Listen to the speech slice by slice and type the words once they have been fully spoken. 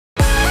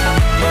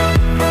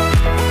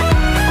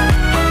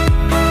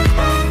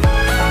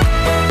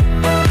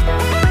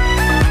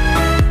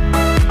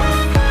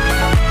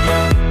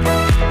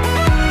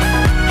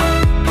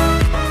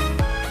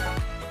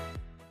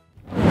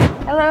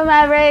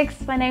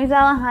Mavericks, my name is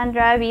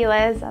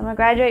Alejandra. I'm a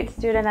graduate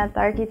student at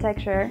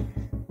architecture.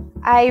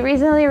 I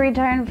recently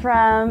returned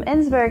from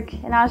Innsbruck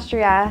in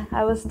Austria.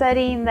 I was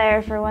studying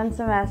there for 1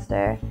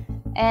 semester,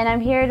 and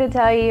I'm here to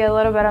tell you a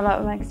little bit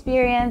about my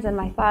experience and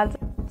my thoughts.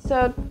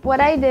 So what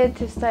I did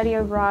to study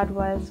abroad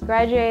was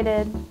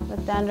graduated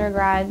with the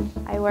undergrad.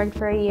 I worked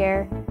for a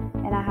year,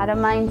 and I had a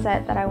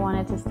mindset that I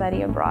wanted to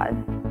study abroad.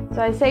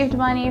 So I saved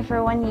money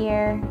for 1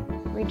 year,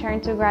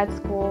 returned to grad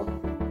school,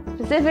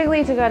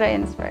 specifically to go to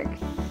Innsbruck.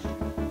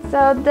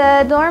 So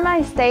the dorm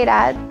I stayed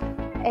at,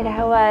 it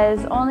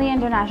was only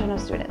international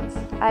students.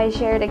 I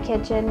shared a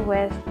kitchen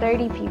with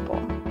 30 people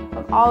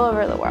from all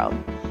over the world.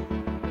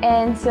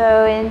 And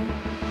so in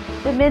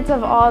the midst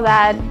of all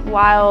that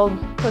wild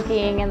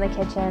cooking in the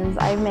kitchens,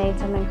 I made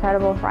some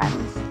incredible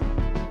friends.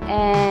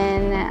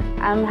 And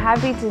I'm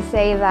happy to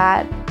say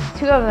that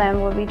 2 of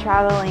them will be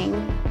traveling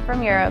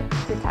from Europe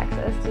to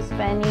Texas to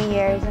spend New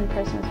Year's and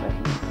Christmas with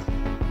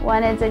me.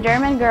 One is a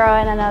German girl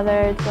and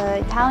another is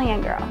an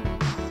Italian girl.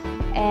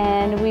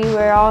 And we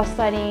were all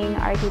studying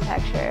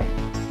architecture.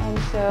 And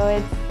so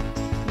it's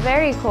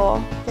very cool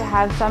to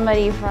have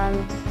somebody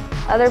from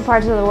other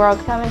parts of the world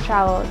come and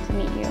travel to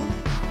meet you.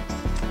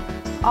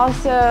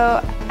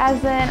 Also,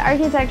 as an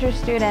architecture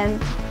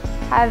student,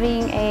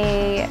 having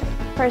a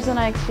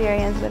personal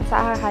experience with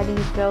Zaha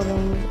Hadid's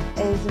buildings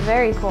is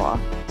very cool.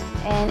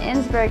 And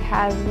Innsbruck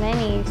has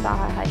many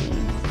Zaha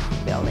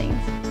Hadid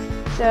buildings.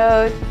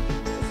 So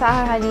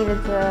Zaha Hadid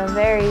is a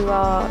very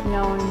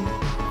well-known,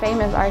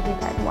 famous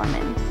architect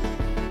woman.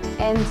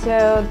 And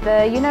so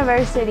the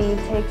university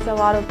takes a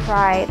lot of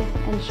pride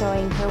in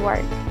showing her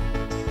work.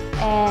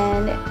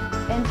 And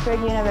Innsbruck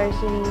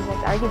University's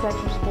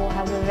architecture school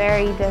has a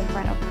very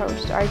different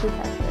approach to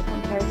architecture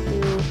compared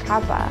to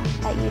Kappa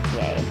at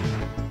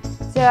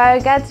UTA. So I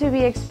got to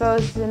be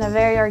exposed in a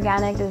very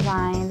organic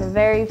design, the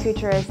very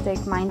futuristic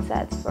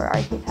mindsets for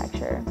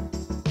architecture.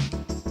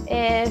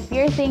 If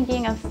you're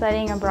thinking of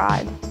studying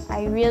abroad,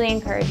 I really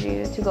encourage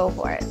you to go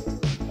for it.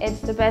 It's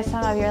the best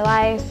time of your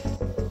life.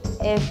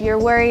 If you're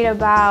worried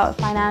about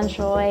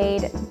financial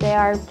aid, there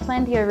are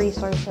plenty of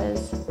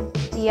resources.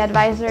 The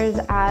advisors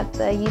at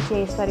the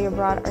UTA Study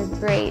Abroad are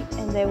great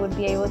and they would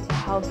be able to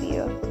help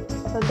you.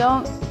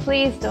 So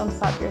please don't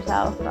stop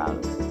yourself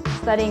from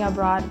studying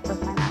abroad for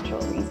financial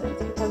reasons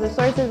because the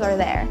sources are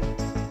there.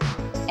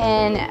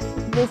 And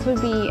this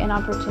would be an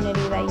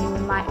opportunity that you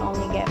might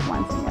only get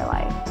once in your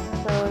life.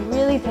 So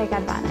really take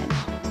advantage.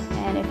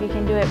 And if you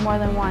can do it more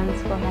than once,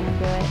 go ahead and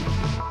do it.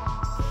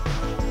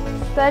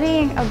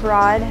 Studying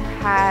abroad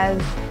has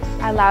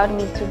allowed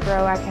me to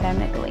grow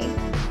academically,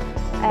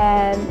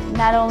 and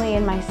not only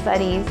in my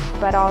studies,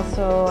 but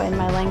also in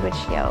my language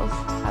skills.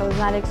 I was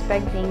not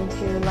expecting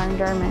to learn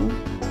German.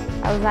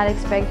 I was not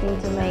expecting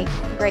to make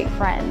great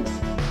friends.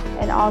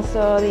 And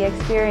also the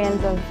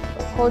experience of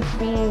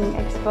being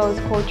exposed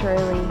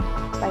culturally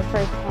by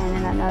firsthand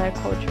in another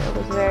culture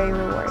was very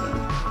rewarding.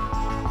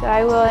 So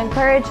I will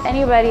encourage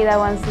anybody that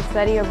wants to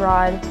study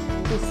abroad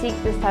to seek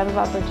this type of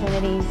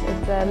opportunities.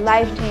 It's a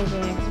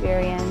life-changing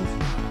experience,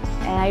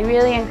 and I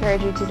really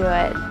encourage you to do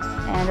it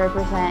and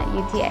represent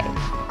UTA.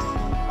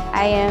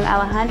 I am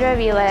Alejandra,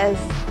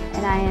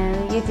 and I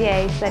am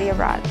UTA Study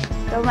Abroad.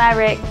 Go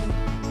Mavericks!